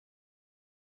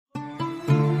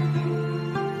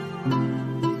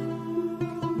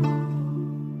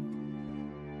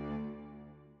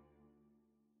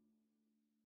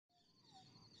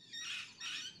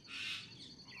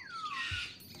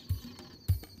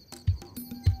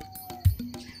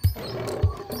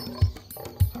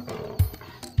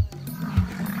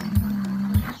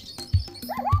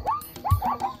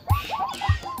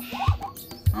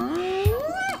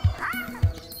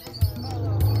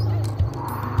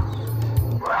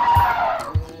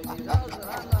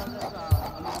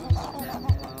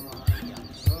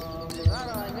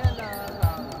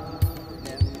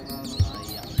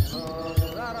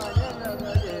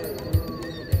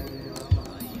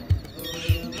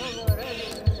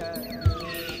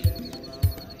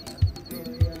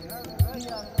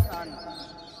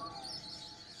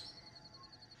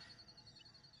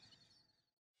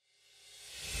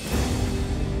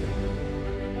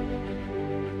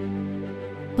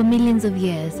For millions of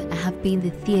years, I have been the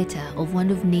theatre of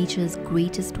one of nature's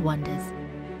greatest wonders.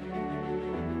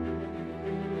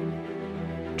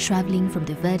 Traveling from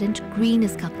the verdant green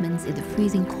escarpments in the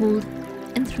freezing cold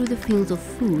and through the fields of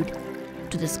food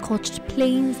to the scorched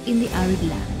plains in the arid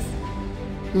lands,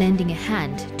 lending a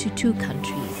hand to two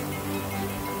countries,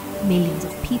 millions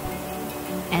of people,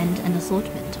 and an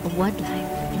assortment of wildlife.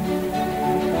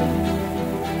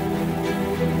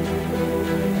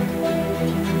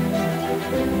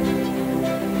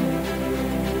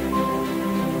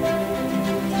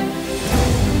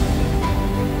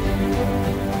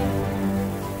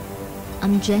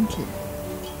 I'm gentle,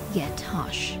 yet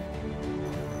harsh.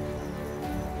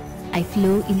 I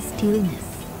flow in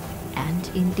stillness and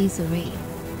in disarray.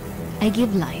 I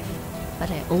give life,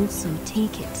 but I also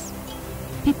take it.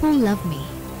 People love me,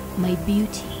 my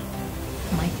beauty,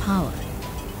 my power.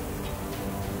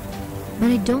 But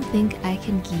I don't think I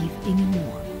can give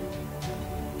anymore.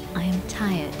 I am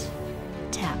tired,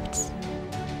 tapped.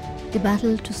 The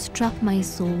battle to strap my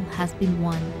soul has been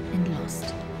won and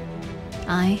lost.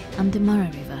 I am the Mara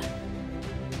River,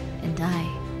 and I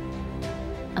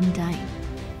am dying.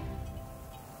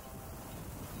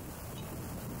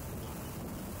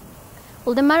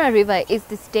 Well, the Mara River is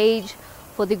the stage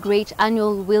for the great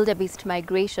annual wildebeest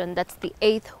migration. That's the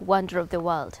 8th wonder of the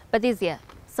world. But this year,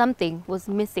 something was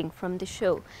missing from the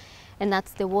show, and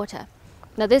that's the water.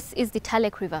 Now, this is the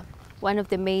Talek River, one of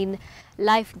the main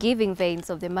life-giving veins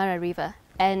of the Mara River.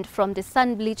 And from the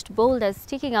sun-bleached boulders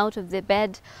sticking out of the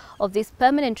bed of this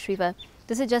permanent river,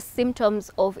 this is just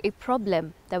symptoms of a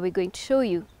problem that we're going to show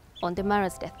you on the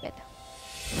Mara's deathbed.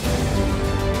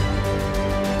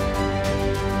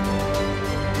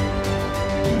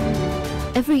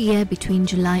 Every year between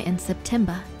July and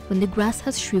September, when the grass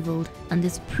has shriveled and the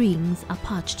springs are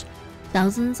parched,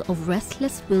 thousands of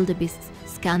restless wildebeests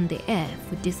scan the air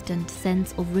for distant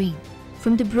scents of rain.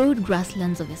 From the broad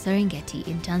grasslands of the Serengeti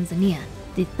in Tanzania,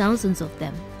 the thousands of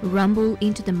them rumble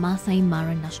into the Maasai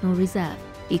Mara National Reserve,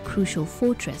 a crucial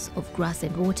fortress of grass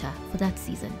and water for that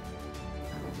season.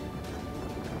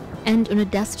 And on a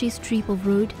dusty strip of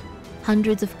road,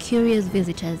 hundreds of curious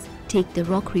visitors take the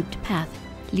rock-ribbed path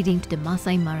leading to the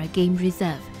Maasai Mara Game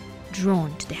Reserve,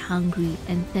 drawn to the hungry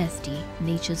and thirsty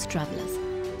nature's travelers.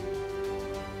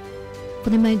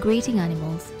 For the migrating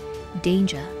animals,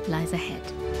 danger lies ahead.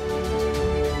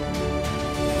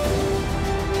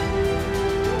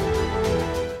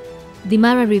 The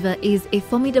Mara River is a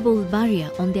formidable barrier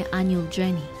on their annual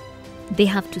journey. They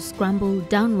have to scramble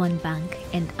down one bank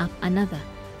and up another,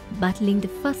 battling the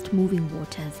fast-moving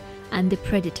waters and the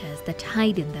predators that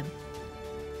hide in them.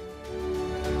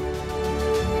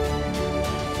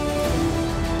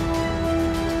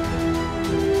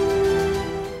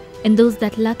 And those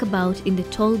that lurk about in the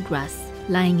tall grass,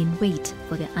 lying in wait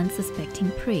for their unsuspecting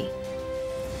prey.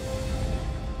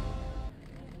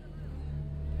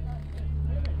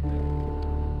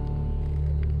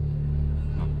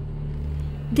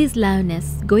 This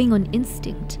lioness, going on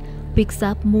instinct, picks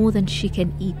up more than she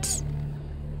can eat.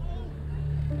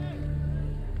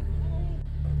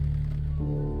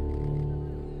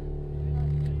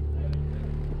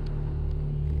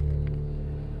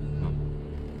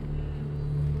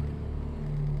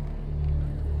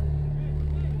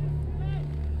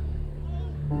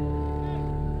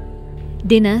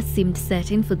 Dinner seemed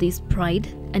certain for this pride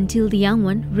until the young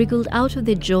one wriggled out of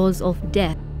the jaws of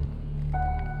death.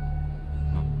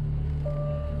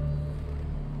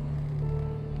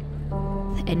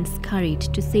 And scurried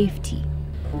to safety.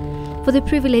 For the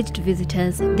privileged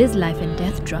visitors, this life and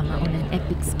death drama on an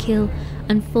epic scale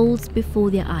unfolds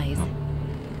before their eyes.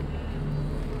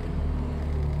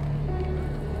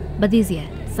 But this year,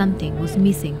 something was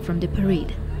missing from the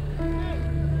parade.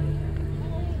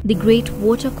 The great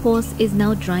watercourse is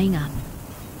now drying up.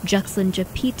 Jackson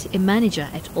Japit, a manager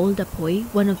at Oldapoi,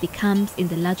 one of the camps in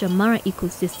the larger Mara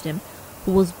ecosystem,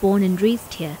 who was born and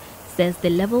raised here, says the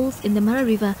levels in the Mara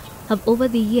River have over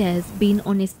the years been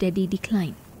on a steady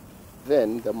decline.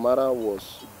 Then the Mara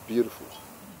was beautiful.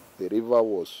 The river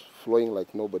was flowing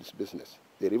like nobody's business.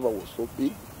 The river was so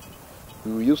big.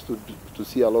 We used to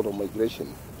see a lot of migration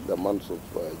in the months of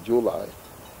July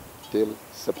till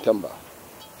September.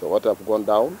 The water have gone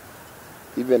down.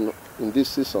 Even in this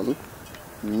season,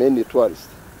 many tourists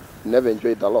never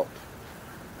enjoyed a lot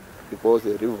because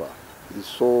the river is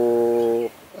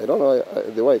so, I don't know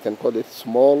the way I can call it,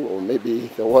 small, or maybe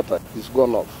the water is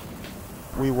gone off.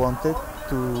 We wanted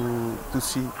to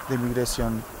see the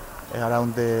migration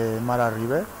around the Mara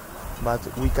River, but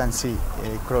we can see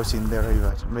crossing the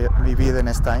river. Maybe the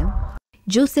next time.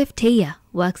 Joseph Teya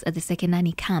works at the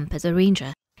Sekenani camp as a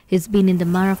ranger. He's been in the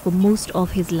Mara for most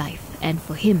of his life, and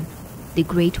for him, the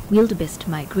great wildebeest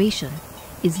migration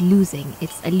is losing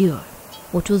its allure.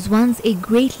 What was once a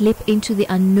great leap into the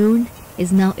unknown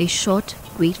is now a short,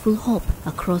 grateful hop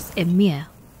across a mere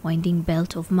winding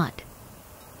belt of mud.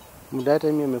 Muda yote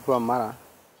mimi nimekuwa Mara,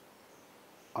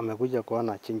 wamekuja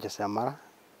kuona changes ya Mara.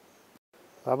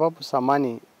 Sababu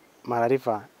samani Mara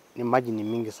River ni maji ni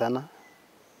mingi sana.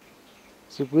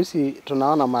 Siku hizi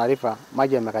tunaona Mara River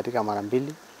maji yamekatika mara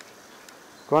mbili.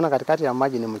 Kuona katikati ya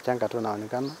maji ni mchanga tu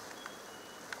unaonekana.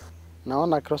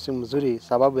 Naona crossing mzuri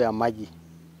sababu ya maji.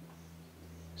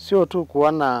 Sio tu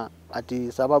kuona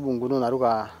ati sababu ngunu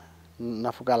naruka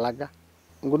nafuka laga.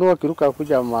 Ngunu wakiruka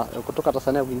kuja kutoka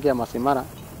Tanzania kuingia Maasai Mara.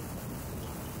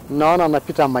 Naona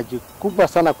napita maji kubwa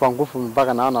sana kwa nguvu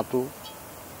mpaka naona tu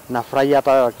nafurahia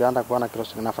hata wakianza kuona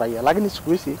crossing nafurahia. Lakini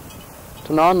siku hizi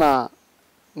tunaona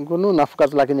ngunu nafuka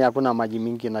tu lakini hakuna maji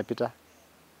mingi napita.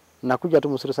 Nakuja tu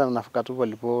mzuri sana nafuka tu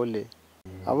polepole.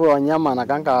 Hapo wanyama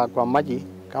anakanga kwa maji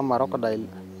kama crocodile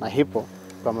na hippo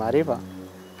kwa Mara River.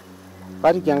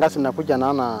 Bali kiangazi nakuja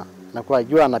naona nakuwa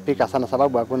jua napika sana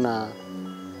sababu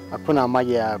hakuna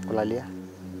maji ya kulalia.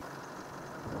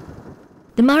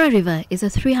 The Mara River is a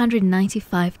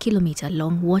 395-kilometer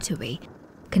long waterway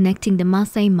connecting the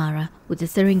Maasai Mara with the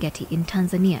Serengeti in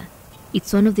Tanzania.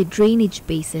 It's one of the drainage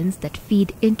basins that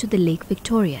feed into the Lake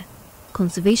Victoria.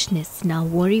 Conservationists now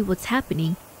worry what's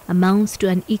happening amounts to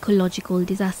an ecological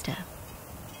disaster.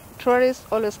 Tourists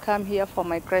always come here for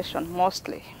migration,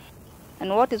 mostly.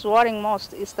 And what is worrying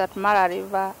most is that Mara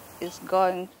River is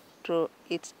going to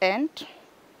its end.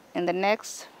 In the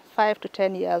next 5 to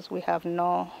 10 years, we have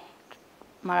no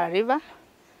Mara River,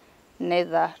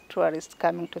 neither tourists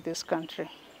coming to this country.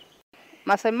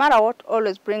 Maasai Mara, what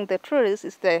always brings the tourists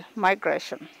is the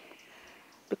migration.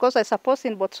 Because I suppose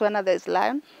in Botswana there is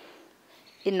lion,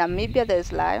 in Namibia there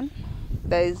is lion,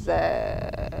 there is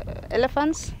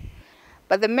elephants.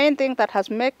 But the main thing that has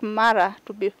made Mara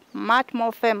to be much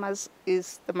more famous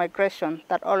is the migration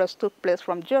that always took place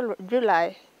from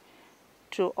July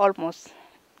to almost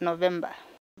November.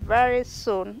 Very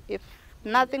soon, if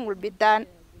nothing will be done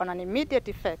on an immediate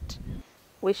effect,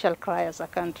 we shall cry as a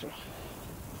country.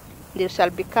 It shall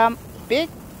become a big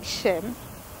shame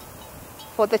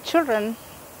for the children,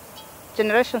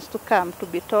 generations to come, to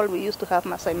be told we used to have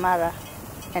Maasai Mara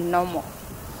and no more.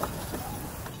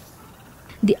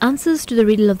 The answers to the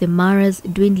riddle of the Mara's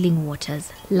dwindling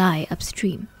waters lie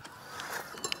upstream,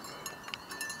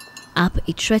 up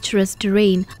a treacherous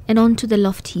terrain and onto the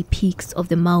lofty peaks of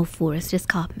the Mau forest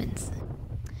escarpments.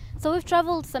 So we've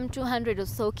traveled some 200 or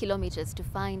so kilometers to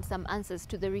find some answers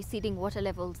to the receding water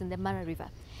levels in the Mara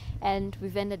River. And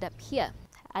we've ended up here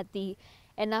at the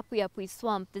Enapuyapui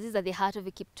swamp. This is at the heart of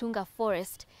the Kiptunga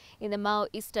forest in the Mau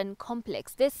Eastern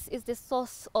complex. This is the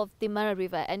source of the Mara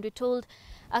River, and we're told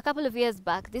a couple of years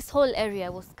back this whole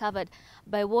area was covered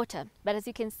by water. But as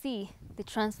you can see, the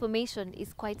transformation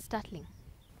is quite startling.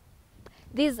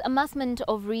 These amassment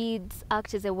of reeds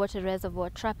act as a water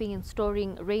reservoir, trapping and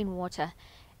storing rainwater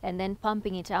and then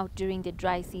pumping it out during the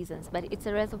dry seasons. But it's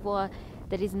a reservoir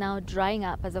that is now drying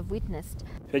up, as I've witnessed.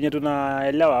 Penye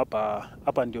tunaelewa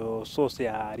hapa ndio source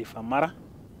ya River Mara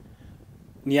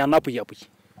ni Enapuyapui.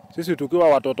 Sisi tukiwa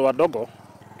watoto wadogo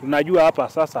tunajua hapa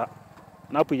sasa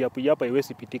Enapuyapui hapa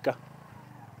iwezi pitika.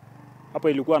 Hapa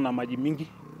ilikuwa na maji mingi.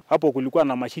 Hapo kulikuwa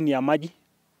na mashini ya maji,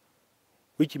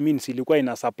 which means ilikuwa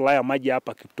ina supply maji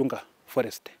hapa Kiptunga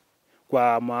forest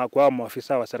kwa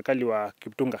maafisa wa serikali wa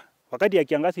Kiptunga. Wakati ya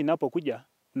kiangazi inapokuja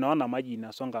unaona maji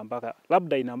inasonga mpaka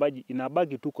labda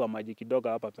inabaki tu kwa maji kidogo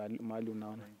hapa mahali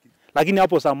unaona. Lakini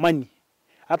hapo zamani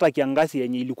hata kiangazi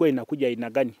yenye ilikuwa inakuja ina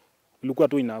gani, ilikuwa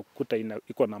tu inakuta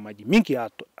iko na maji mingi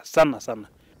sana.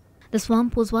 The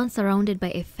swamp was once surrounded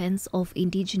by a fence of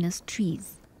indigenous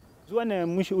trees.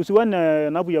 Usione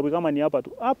Enapuyapui kama ni hapa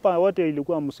tu. Hapa wote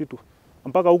ilikuwa msitu.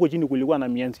 Mpaka huko chini kulikuwa na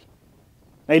mianzi.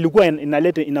 Na ilikuwa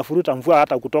inafuruta mvua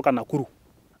hata kutoka Nakuru.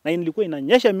 Na ilikuwa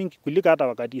inanyesha mingi kulika hata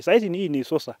wakati. Sasa hii ni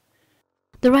sosa.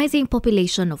 The rising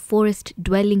population of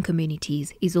forest-dwelling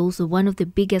communities is also one of the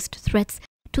biggest threats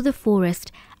to the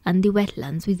forest and the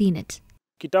wetlands within it.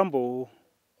 Kitambo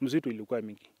msitu ilikuwa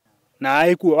mingi. Na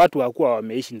haikuwa watu hawakuwa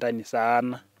wameishi ndani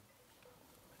sana.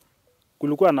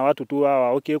 Kulikuwa na watu tu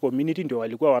hawa community ndio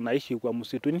walikuwa wanaishi kwa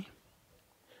msituni.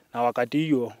 Na wakati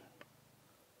hiyo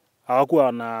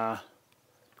hawakuwa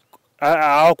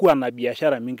na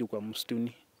biashara mingi kwa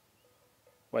msituni.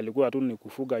 Walikuwa tu ni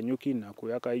kufuga nyuki na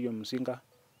kuyaka hiyo msinga.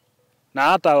 Na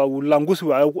hata ulanguzi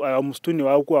wa msituni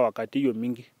hawakuwa wakati hiyo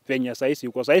mingi. Venye saisi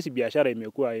kwa saisi biashara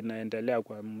imekuwa inaendelea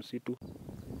kwa msitu.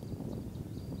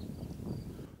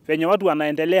 Venye watu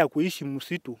wanaendelea kuishi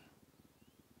msitu.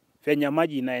 Venye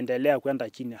maji inaendelea kwenda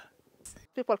chini.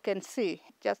 People can see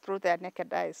just through their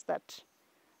naked eyes that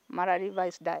Mara River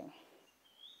is dying.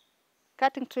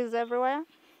 Cutting trees everywhere,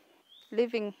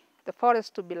 leaving the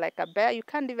forest to be like a bear. You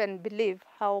can't even believe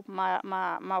how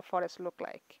Mara forest look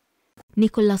like.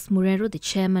 Nicholas Murero, the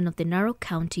chairman of the Narok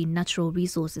County Natural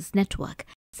Resources Network,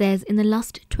 says in the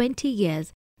last 20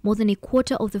 years, more than a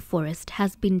quarter of the forest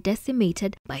has been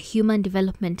decimated by human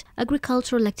development,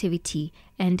 agricultural activity,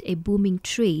 and a booming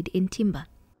trade in timber.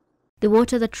 The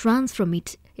water that runs from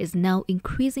it is now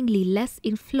increasingly less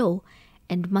in flow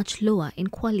and much lower in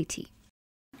quality.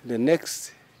 The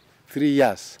next 3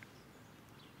 years,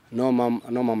 no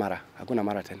mara, hakuna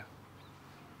mara tena.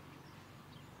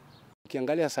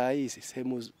 Ukiangalia saa hii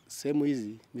sehemu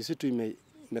hizi misitu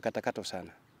imekatakata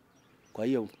sana. Kwa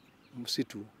hiyo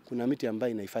msitu kuna miti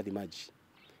ambayo inahifadhi maji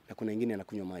na kuna nyingine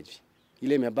inakunywa maji.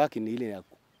 Ile imebaki ni ile ya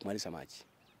kumaliza maji.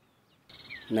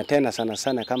 Na tena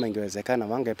sana kama ingewezekana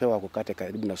wangepewa kukate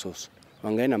karibu na source.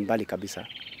 Wangeenda mbali kabisa.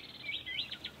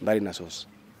 Mbali na source.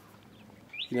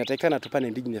 Inatakikana tupane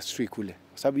indigenous tree kule.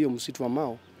 Kwa sababu hiyo msitu wa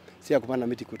Mao si ya kupanda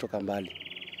miti kutoka mbali.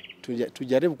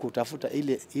 Tujaribu kutafuta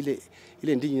ile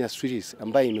indigenous trees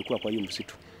ambayo imekuwa kwa hiyo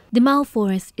msitu. The Mao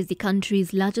forest is the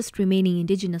country's largest remaining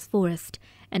indigenous forest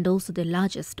and also the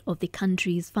largest of the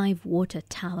country's 5 water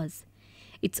towers.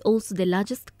 It's also the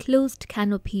largest closed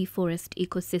canopy forest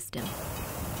ecosystem.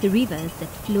 The rivers that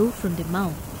flow from the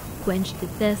Mao quench the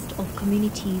thirst of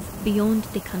communities beyond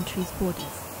the country's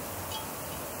borders.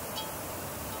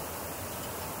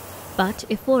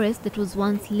 But a forest that was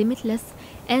once limitless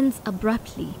ends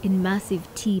abruptly in massive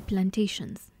tea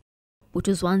plantations. What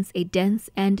was once a dense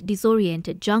and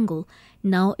disoriented jungle,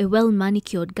 now a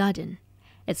well-manicured garden,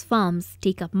 as farms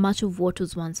take up much of what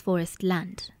was once forest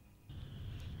land.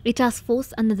 A task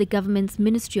force under the government's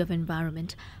Ministry of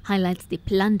Environment highlights the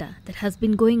plunder that has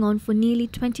been going on for nearly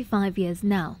 25 years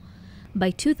now. By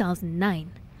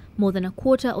 2009, more than a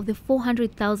quarter of the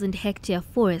 400,000-hectare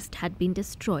forest had been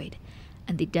destroyed,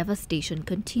 and the devastation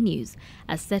continues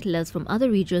as settlers from other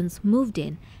regions moved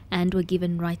in and were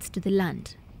given rights to the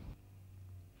land.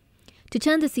 To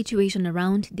turn the situation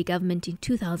around, the government in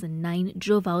 2009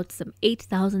 drove out some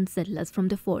 8,000 settlers from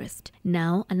the forest.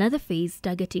 Now, another phase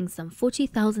targeting some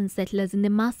 40,000 settlers in the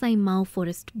Maasai Mara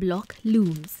forest block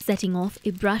looms, setting off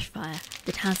a brush fire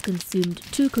that has consumed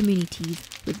 2 communities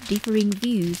with differing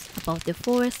views about the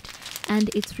forest and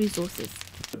its resources.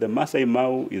 The Maasai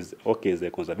Mara is a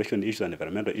conservation issue, an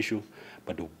environmental issue,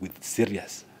 but with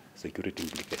serious security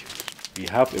implications. We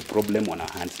have a problem on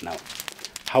our hands now.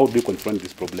 How do we confront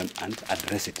this problem and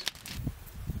address it?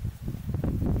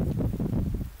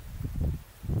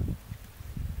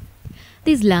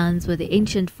 These lands where the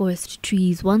ancient forest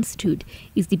trees once stood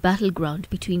is the battleground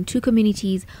between 2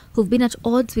 communities who've been at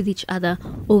odds with each other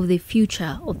over the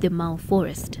future of the Mara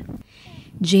forest.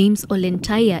 James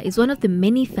Olentaya is one of the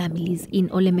many families in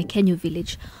Olemekenyo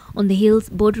village on the hills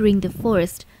bordering the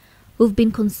forest who've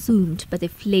been consumed by the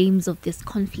flames of this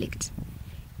conflict.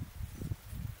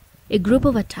 A group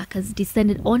of attackers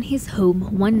descended on his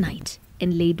home one night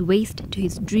and laid waste to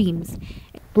his dreams.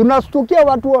 Tunastukia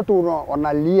watu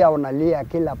wanalia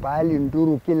kila pahali,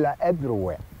 nduru kila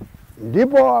everywhere.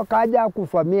 Ndipo wakaja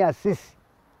kufamia sisi.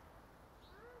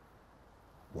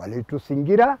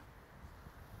 Walitusingira,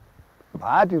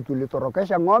 bahati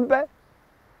tulitorokesha ng'ombe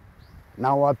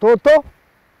na watoto,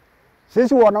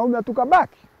 sisi wanaume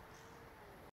tukabaki.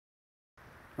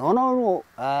 Naona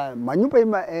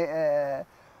manyumba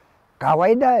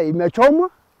kawaida imechomwa.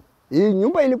 Hii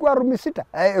nyumba ilikuwa room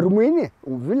 6, room 4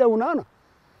 vile unaona.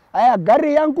 Haya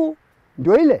gari yangu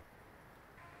ndio ile.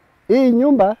 Hii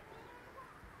nyumba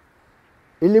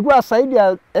ilikuwa zaidi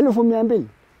ya 1200.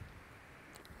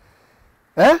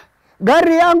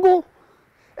 Gari yangu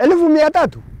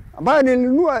 1300 ambayo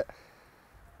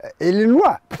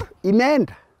nilinunua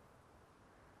imeenda.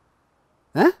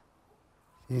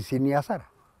 Si ni hasara.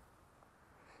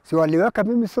 Si waliweka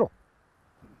mimi siro.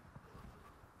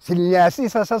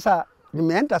 Sasa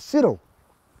nimeenda zero.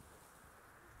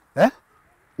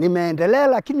 nimeendelea,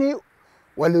 lakini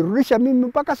walirudisha mimi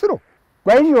mpaka zero.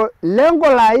 Kwa hivyo lengo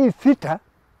la hii vita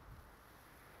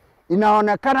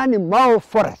inaonekana ni Mau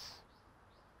Forest.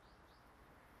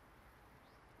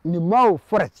 Ni Mau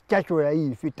Forest chacho ya hii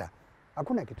vita.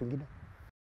 Hakuna kitu kingine.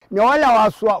 Ni wale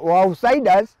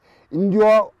outsiders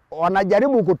ndio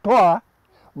wanajaribu kutoa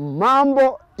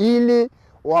mambo ili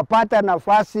wapate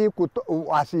nafasi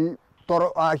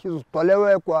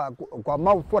wasitolewe kwa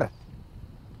Mau Forest.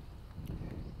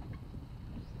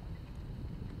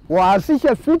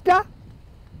 Waasishe vita,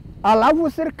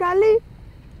 alafu serikali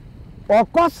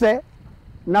wakose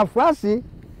nafasi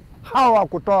hawa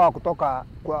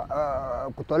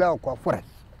kutolewa kwa forest.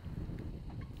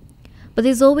 But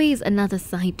there's always another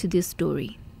side to this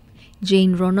story.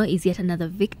 Jane Rono is yet another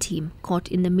victim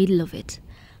caught in the middle of it.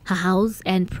 Her house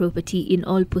and property in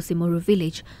Olpusimoro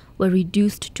village were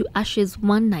reduced to ashes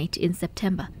one night in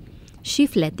September. She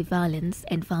fled the violence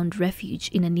and found refuge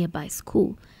in a nearby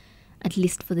school, at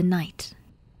least for the night.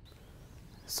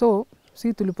 So,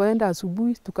 si tulipoenda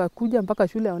asubuhi tukakuja mpaka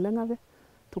shule ya Olengave,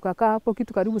 tukakaa hapo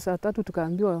kitu karibu saa 3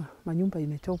 tukaambiwa manyumba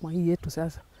imechomwa hii yetu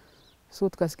sasa. So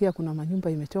tukasikia kuna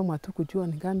manyumba imechomwa, tukujua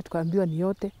ni gani, tukaambiwa ni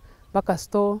yote mpaka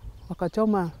store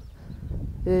wakachoma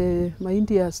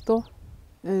mahindi ya store,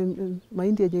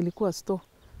 mahindi yenye ilikuwa store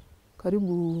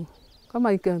karibu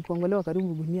kama ikaongolewa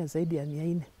karibu gunia zaidi ya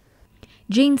 400.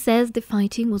 Jane says the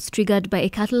fighting was triggered by a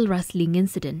cattle rustling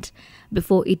incident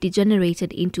before it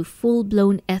degenerated into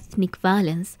full-blown ethnic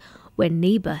violence when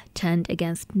neighbor turned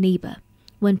against neighbor.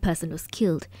 One person was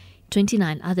killed,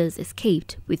 29 others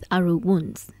escaped with arrow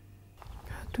wounds.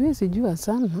 Tuwezi jua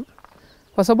sana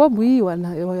kwa sababu hii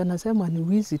wanasema ni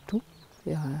wizi tu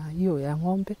ya hiyo ya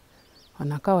ng'ombe.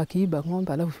 Wanakaa wakiiba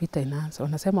ng'ombe alafu vita inaanza.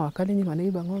 Wanasema Wakalenjin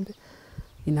wanaiba ng'ombe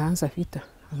inaanza vita.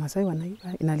 Maasai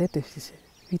wanaiba inaleta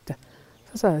vita.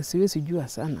 Sasa siwezi jua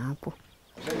sana hapo.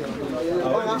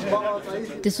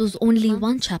 This was only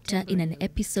one chapter in an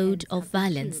episode of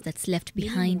violence that's left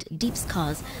behind deep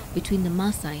scars between the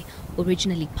Maasai,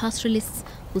 originally pastoralists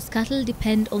whose cattle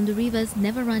depend on the rivers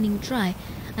never running dry,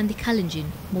 and the Kalenjin,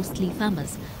 mostly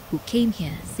farmers, who came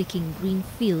here seeking green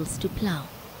fields to plow.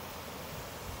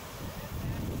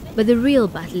 But the real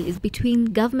battle is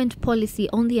between government policy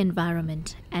on the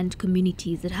environment and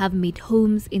communities that have made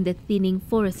homes in the thinning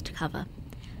forest cover.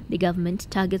 The government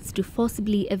targets to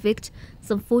forcibly evict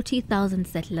some 40,000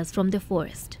 settlers from the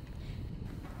forest.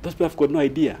 Those people have got no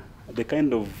idea the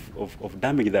kind of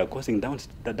damage they are causing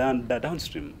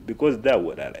downstream, because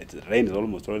it rains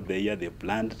almost all the year, they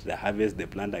plant, they harvest, they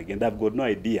plant again. They have got no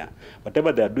idea.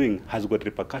 Whatever they are doing has got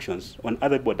repercussions on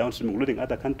other people downstream, including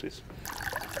other countries.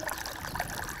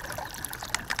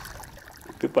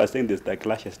 People are saying there's like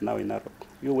clashes now in Narok.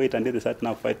 You wait until they start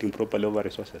now fighting properly over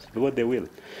resources, because they will.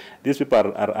 These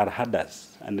people are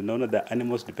herders, and they know that the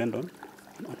animals depend on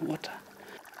water.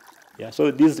 Yeah,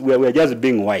 so we are just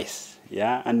being wise.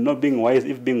 Yeah, and not being wise.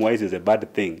 If being wise is a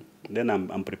bad thing, then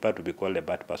I'm prepared to be called a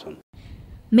bad person.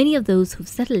 Many of those who've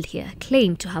settled here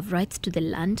claim to have rights to the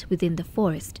land within the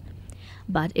forest.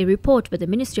 But a report by the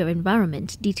Ministry of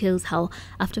Environment details how,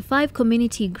 after 5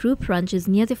 community group ranches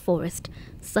near the forest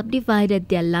subdivided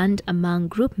their land among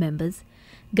group members,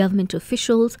 government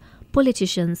officials,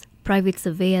 politicians, private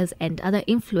surveyors and other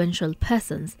influential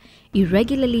persons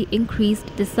irregularly increased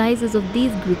the sizes of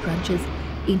these group ranches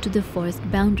into the forest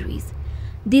boundaries.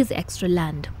 This extra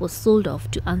land was sold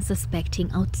off to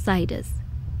unsuspecting outsiders.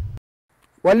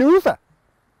 Waliuza.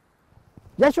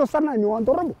 Jasho sana ni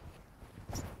wandorobo.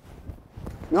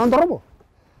 Ni wandorobo.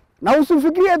 Na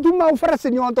usifikirie tu Mau Forest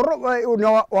ni wandorobo, ni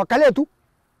wakale tu.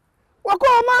 Wako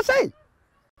Maasai.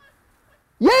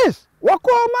 Yes, wako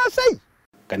Maasai.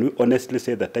 Can we honestly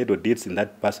say that title deeds in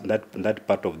that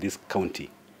part of this county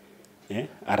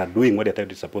are doing what the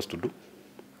title is supposed to do?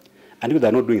 And if they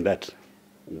are not doing that,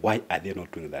 why are they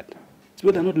not doing that? It's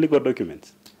because they are not legal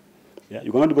documents. Yeah,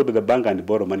 you cannot go to the bank and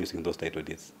borrow money using those title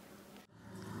deeds.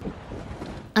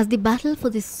 As the battle for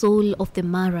the soul of the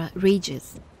Mara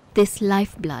rages, this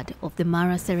lifeblood of the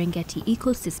Mara Serengeti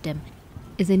ecosystem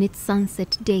is in its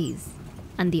sunset days,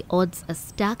 and the odds are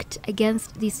stacked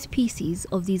against the species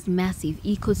of this massive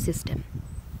ecosystem.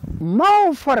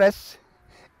 Mau Forest,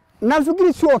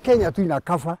 nafikiri sio Kenya tu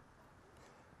inakafa.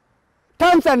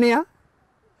 Tanzania,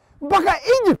 mpaka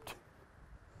Egypt.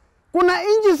 Kuna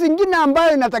nchi zingine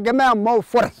ambayo inategemea Mau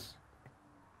Forest.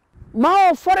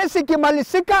 Mau Forest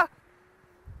ikimalizika,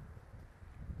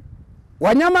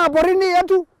 wanyama porini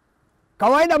yetu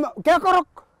kawaida kekorok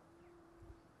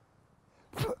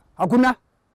hakuna.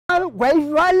 Kwa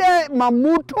hivyo wale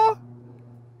mamuto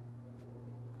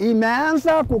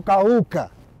imeanza kukauka.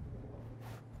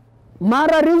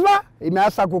 Mara River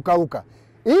imeanza kukauka.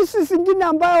 Hizi zingine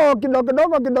ambayo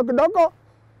kidogo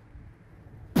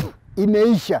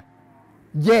imeisha.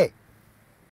 Je,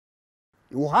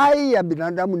 uhai ya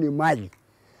binadamu ni mali.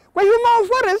 Kwa hiyo Mau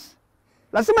forest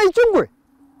lazima ichungwe.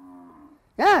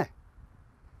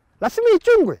 Lazima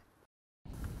ichungwe.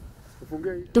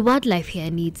 The wildlife here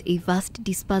needs a vast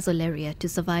dispersal area to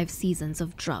survive seasons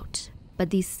of drought, but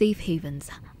these safe havens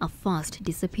are fast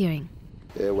disappearing.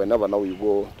 Whenever now you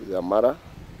go to the Mara,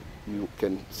 you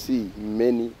can see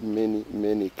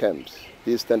many camps,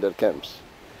 these standard camps.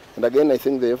 And again, I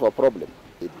think they have a problem.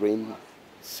 They drain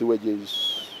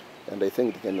sewages, and I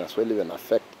think it can as well even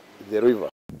affect the river.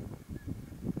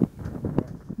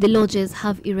 The lodges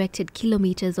have erected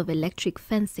kilometers of electric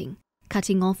fencing,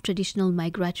 cutting off traditional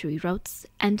migratory routes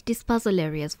and dispersal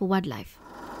areas for wildlife.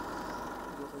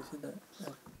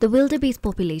 The wildebeest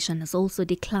population has also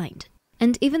declined,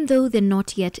 and even though they're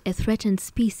not yet a threatened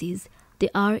species, they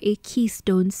are a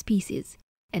keystone species,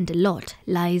 and a lot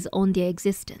lies on their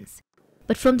existence.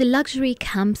 But from the luxury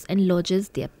camps and lodges,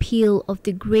 the appeal of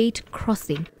the Great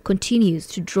Crossing continues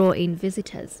to draw in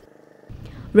visitors.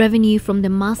 Revenue from the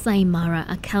Maasai Mara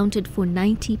accounted for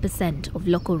 90% of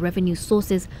local revenue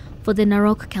sources for the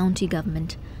Narok County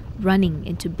government, running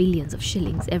into billions of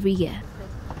shillings every year.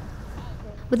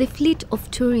 But the fleet of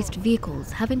tourist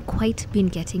vehicles haven't quite been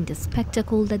getting the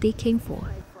spectacle that they came for.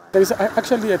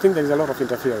 Actually, I think there is a lot of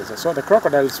interference. So the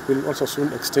crocodiles will also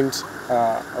soon extinct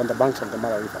on the banks of the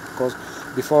Mara River, because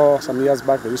before some years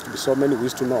back there used to be so many. We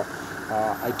used to know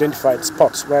identified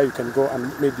spots where you can go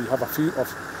and maybe have a few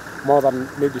of more than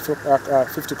maybe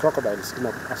 50 crocodiles,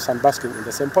 sunbasking in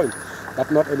the same point,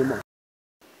 but not anymore.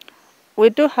 We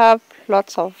do have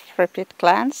lots of repeat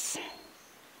clients,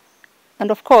 and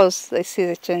of course they see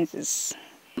the changes.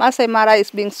 Maasai Mara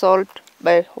is being sold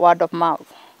by word of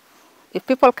mouth. If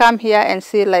people come here and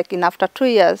see, like after 2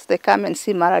 years, they come and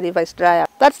see Mara River is dry up.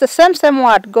 That's the same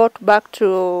word got back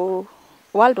to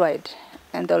worldwide,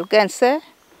 and they'll again say,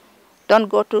 don't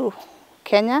go to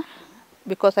Kenya,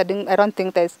 because I don't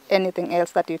think there's anything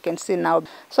else that you can see now.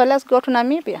 So let's go to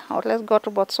Namibia, or let's go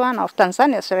to Botswana, or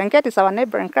Tanzania. Serengeti is our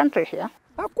neighboring country here.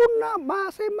 Hakuna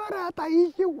Maasai Mara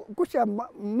ataishi kusha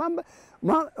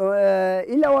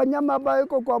ile wanyama ambayo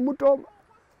iko kwa mto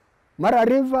Mara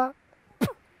River.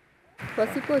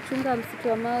 Wasipochunga msitu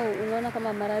wa Mau, unaona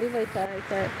kama Mara River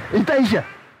itaisha.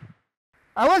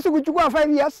 Hawezi kuchukua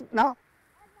 5 years now.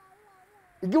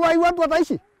 Ikiwa watu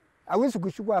wataishi, hawezi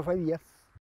kuchukua 5 years.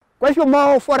 Kwa hivyo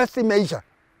Mau forest imeisha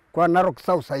kwa Narok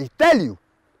South, I tell you.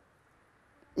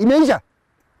 Imeisha.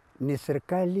 Ni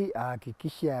serikali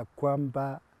ahakikisha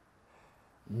kwamba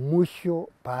mwisho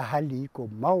pahali iko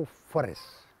Mau forest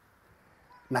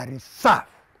na reserve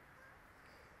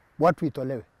watu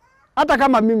itolewe. Hata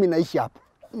kama mimi naishi hapo,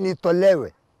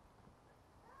 nitolewe.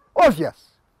 Obvious.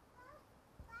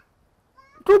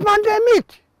 Tupande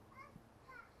miti.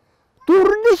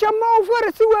 Turudisha Mau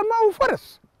forest iwe Mau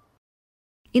forest.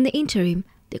 In the interim,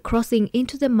 the crossing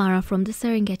into the Mara from the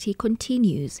Serengeti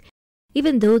continues,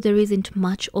 even though there isn't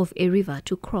much of a river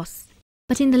to cross.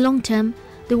 But in the long term,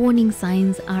 the warning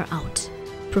signs are out.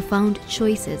 Profound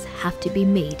choices have to be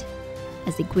made,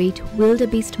 as the great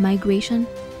wildebeest migration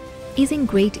isn't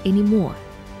great anymore,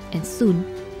 and soon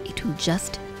it will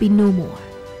just be no more.